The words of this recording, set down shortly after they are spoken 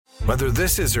Whether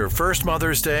this is her first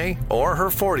Mother's Day or her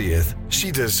 40th, she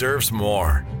deserves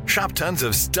more. Shop tons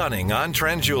of stunning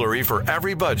on-trend jewelry for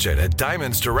every budget at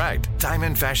Diamonds Direct.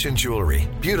 Diamond fashion jewelry,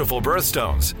 beautiful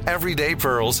birthstones, everyday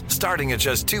pearls starting at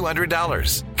just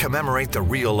 $200. Commemorate the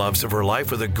real loves of her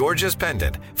life with a gorgeous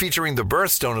pendant featuring the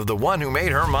birthstone of the one who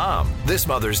made her mom. This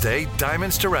Mother's Day,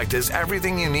 Diamonds Direct is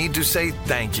everything you need to say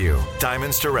thank you.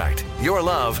 Diamonds Direct. Your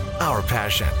love, our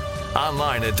passion.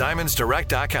 Online at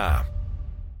diamondsdirect.com.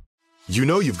 You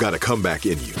know you've got a comeback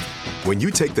in you. When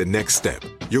you take the next step,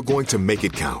 you're going to make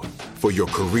it count. For your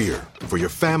career, for your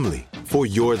family, for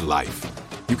your life.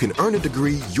 You can earn a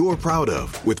degree you're proud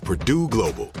of with Purdue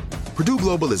Global. Purdue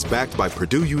Global is backed by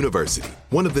Purdue University,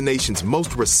 one of the nation's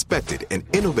most respected and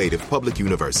innovative public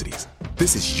universities.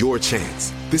 This is your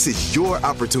chance. This is your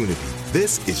opportunity.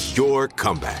 This is your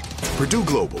comeback. Purdue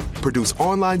Global, Purdue's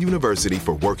online university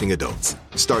for working adults.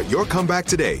 Start your comeback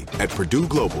today at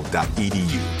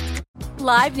purdueglobal.edu.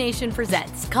 Live Nation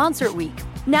presents Concert Week.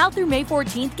 Now through May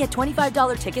 14th, get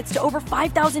 $25 tickets to over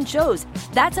 5,000 shows.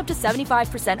 That's up to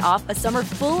 75% off a summer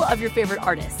full of your favorite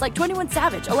artists like 21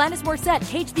 Savage, Alanis Morissette,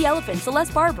 Cage the Elephant,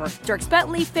 Celeste Barber, Dierks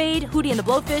Bentley, Fade, Hootie and the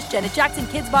Blowfish, Janet Jackson,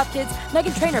 Kidz Bop Kids,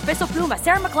 Meghan Trainor, Bissell Pluma,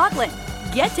 Sarah McLachlan.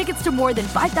 Get tickets to more than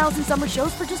 5,000 summer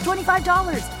shows for just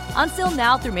 $25. Until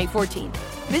now through May 14th.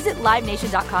 Visit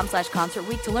LiveNation.com/Concert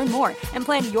Week to learn more and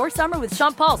plan your summer with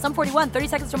Sean Paul, Sum 41, 30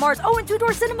 Seconds to Mars, and Two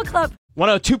Door Cinema Club.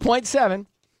 102.7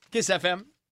 Kiss FM.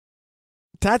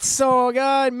 That's so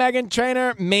good. Meghan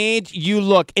Trainor made you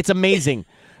look. It's amazing.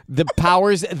 The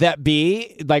powers that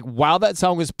be, like while that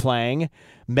song was playing,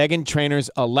 Meghan Trainor's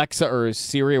Alexa or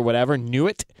Siri or whatever knew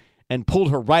it and pulled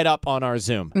her right up on our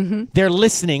Zoom. Mm-hmm. They're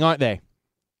listening, aren't they?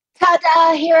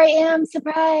 Ta-da, here I am,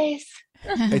 surprise.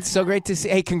 It's so great to see.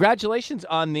 Hey, congratulations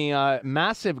on the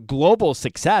massive global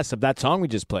success of that song we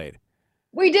just played.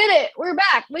 We did it. We're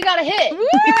back. We got a hit.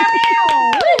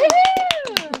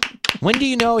 When do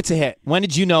you know it's a hit? When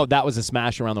did you know that was a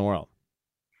smash around the world?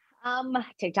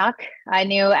 TikTok. I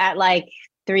knew at like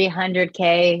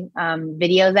 300K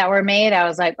videos that were made. I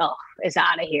was like, oh, it's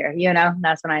out of here. You know,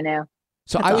 that's when I knew.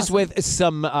 So I was with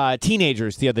some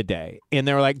teenagers the other day, and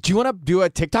they were like, do you want to do a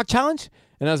TikTok challenge?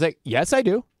 And I was like, yes, I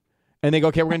do. And they go,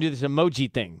 okay, we're going to do this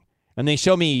emoji thing. And they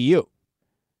show me you.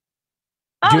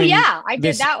 Oh, yeah. I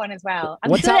did that one as well.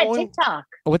 I'm good at TikTok.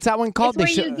 What's that one called?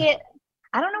 It's where you get,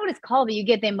 I don't know what it's called, but you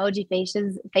get the emoji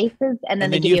faces, and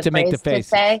then they give you have to make the face. To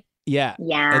say. Yeah.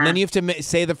 Yeah. And then you have to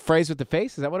say the phrase with the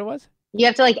face. Is that what it was? You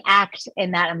have to like act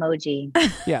in that emoji.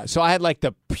 Yeah. So I had like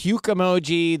the puke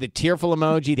emoji, the tearful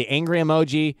emoji, the angry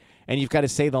emoji, and you've got to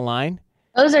say the line.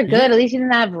 Those are good. Yeah. At least you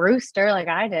didn't have rooster like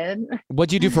I did.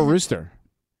 What'd you do for rooster?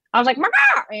 I was like,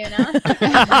 you know?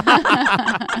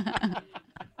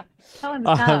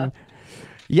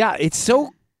 Yeah, it's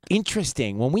so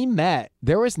interesting. When we met,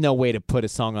 there was no way to put a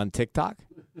song on TikTok.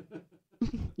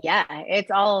 Yeah,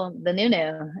 it's all the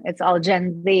new. It's all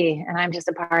Gen Z, and I'm just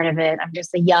a part of it. I'm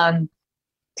just a young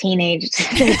teenage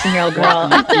 16-year-old girl.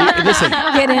 Listen,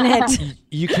 get in it.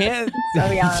 You can't.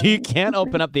 You can't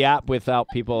open up the app without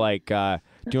people like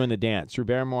doing the dance. Drew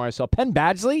Barrymore. I saw Penn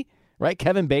Badgley, right?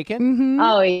 Kevin Bacon. Mm-hmm.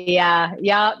 Oh yeah,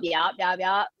 yup.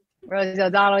 Rosie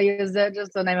O'Donnell used it,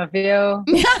 just to name a few.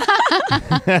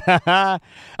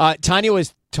 Tanya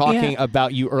was talking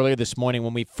about you earlier this morning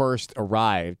when we first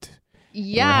arrived.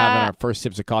 Yeah. We were having our first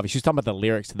sips of coffee. She was talking about the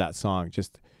lyrics to that song.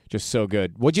 Just so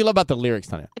good. What'd you love about the lyrics,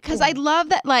 Tanya? Because I love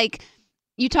that, like,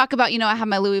 you talk about, I have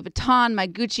my Louis Vuitton, my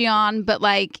Gucci on, but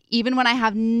like, even when I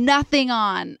have nothing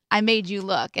on, I made you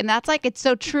look. And that's like, it's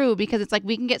so true because it's like,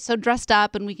 we can get so dressed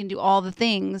up and we can do all the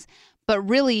things, but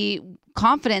really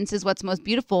confidence is what's most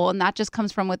beautiful. And that just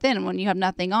comes from within when you have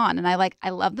nothing on. And I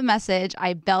love the message.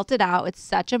 I belt it out. It's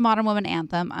such a modern woman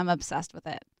anthem. I'm obsessed with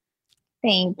it.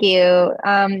 Thank you.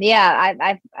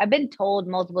 I've been told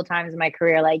multiple times in my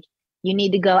career, like, you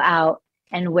need to go out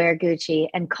and wear Gucci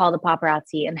and call the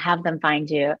paparazzi and have them find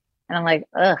you. And I'm like,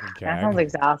 ugh, that sounds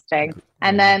exhausting.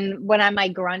 And then when I'm my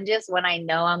grungiest, when I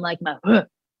know I'm like my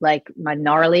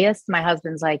gnarliest, my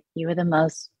husband's like, you were the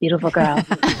most beautiful girl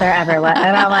there ever was.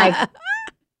 And I'm like,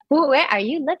 where are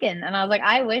you looking? And I was like,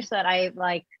 I wish that I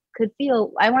could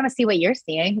feel, I want to see what you're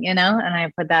seeing, And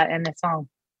I put that in the song.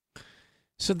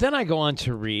 So then I go on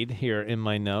to read here in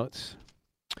my notes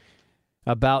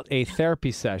about a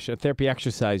therapy session, a therapy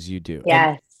exercise you do.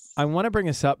 Yes. And I want to bring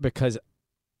this up because,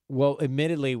 well,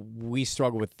 admittedly, we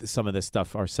struggle with some of this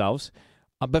stuff ourselves.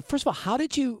 But first of all, how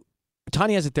did you,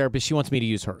 Tanya has a therapist, she wants me to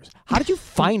use hers. How did you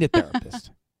find a therapist?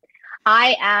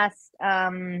 I asked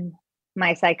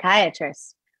my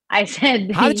psychiatrist. I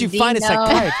said, How did you "Do find a know-"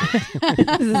 psychiatrist?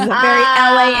 This is a very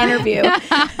LA interview. So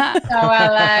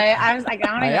I was like, I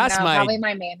don't I even asked know. my Probably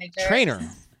my manager. Trainer.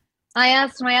 I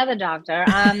asked my other doctor.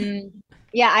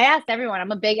 Yeah, I asked everyone.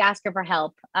 I'm a big asker for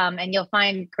help. And you'll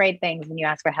find great things when you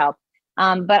ask for help.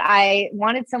 But I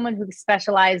wanted someone who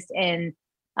specialized in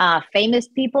famous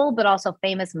people, but also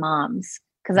famous moms.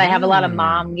 Because I have a lot of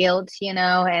mom guilt,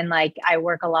 and like I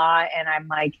work a lot and I'm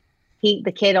like,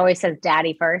 the kid always says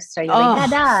daddy first. So he's like,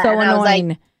 Dada. So and I was annoying.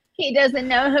 like, he doesn't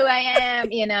know who I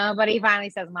am, but he finally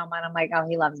says mama. And I'm like, oh,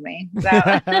 he loves me. So.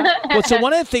 Well, so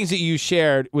one of the things that you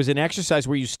shared was an exercise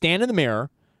where you stand in the mirror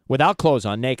without clothes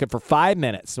on, naked for 5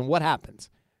 minutes. And what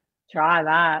happens? Try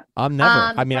that. I'm never.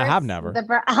 I have never.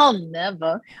 I'll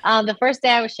never. The first day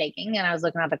I was shaking and I was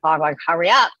looking at the clock like, hurry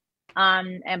up.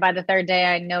 And by the third day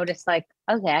I noticed like,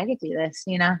 okay, I could do this,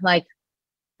 like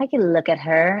I could look at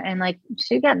her and like,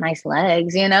 she got nice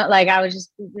legs, like I was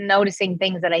just noticing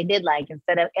things that I did like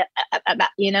instead of,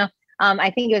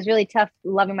 I think it was really tough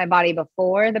loving my body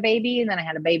before the baby. And then I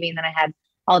had a baby and then I had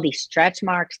all these stretch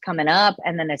marks coming up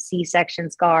and then a C-section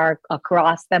scar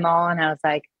across them all. And I was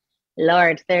like,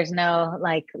 Lord, there's no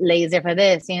like laser for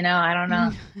this, I don't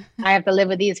know. I have to live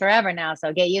with these forever now.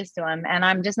 So get used to them. And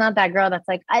I'm just not that girl that's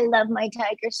like, I love my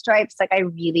tiger stripes. Like I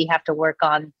really have to work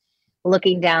on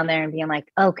looking down there and being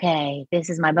like, okay, this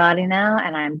is my body now.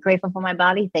 And I'm grateful for my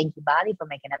body. Thank you, body, for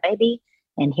making a baby.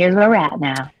 And here's where we're at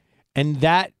now. And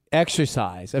that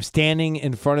exercise of standing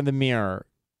in front of the mirror,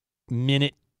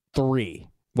 minute 3,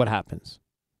 what happens?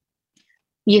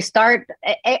 You start,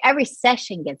 every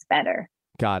session gets better.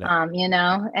 Got it.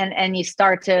 And you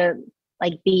start to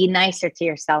like be nicer to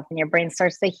yourself and your brain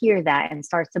starts to hear that and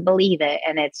starts to believe it.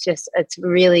 And it's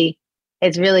really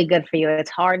good for you.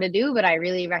 It's hard to do, but I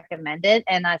really recommend it.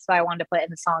 And that's why I wanted to put it in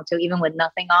the song too, even with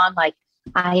nothing on, like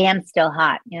I am still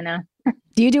hot,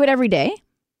 Do you do it every day?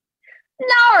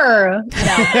 No.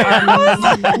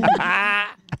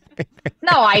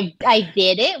 No, I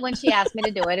did it when she asked me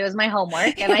to do it. It was my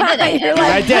homework and I did it. You're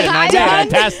like, I did. I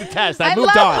passed the test. I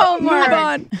moved on. Homework. Move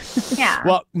on. Yeah.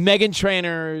 Well, Meghan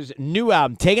Trainor's new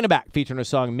album, Taken Aback, featuring her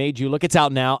song Made You Look. It's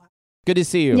out now. Good to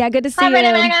see you. Yeah, good to see Hi, you.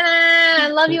 Brenda Meghan. I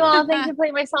love you all. Thanks for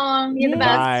playing my song. You're the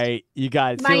best. Bye. You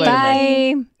guys. See Bye. you later.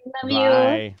 Bye. Love you.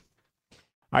 Bye.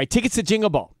 All right, tickets to Jingle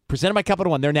Ball, presented by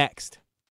Capital One. They're next.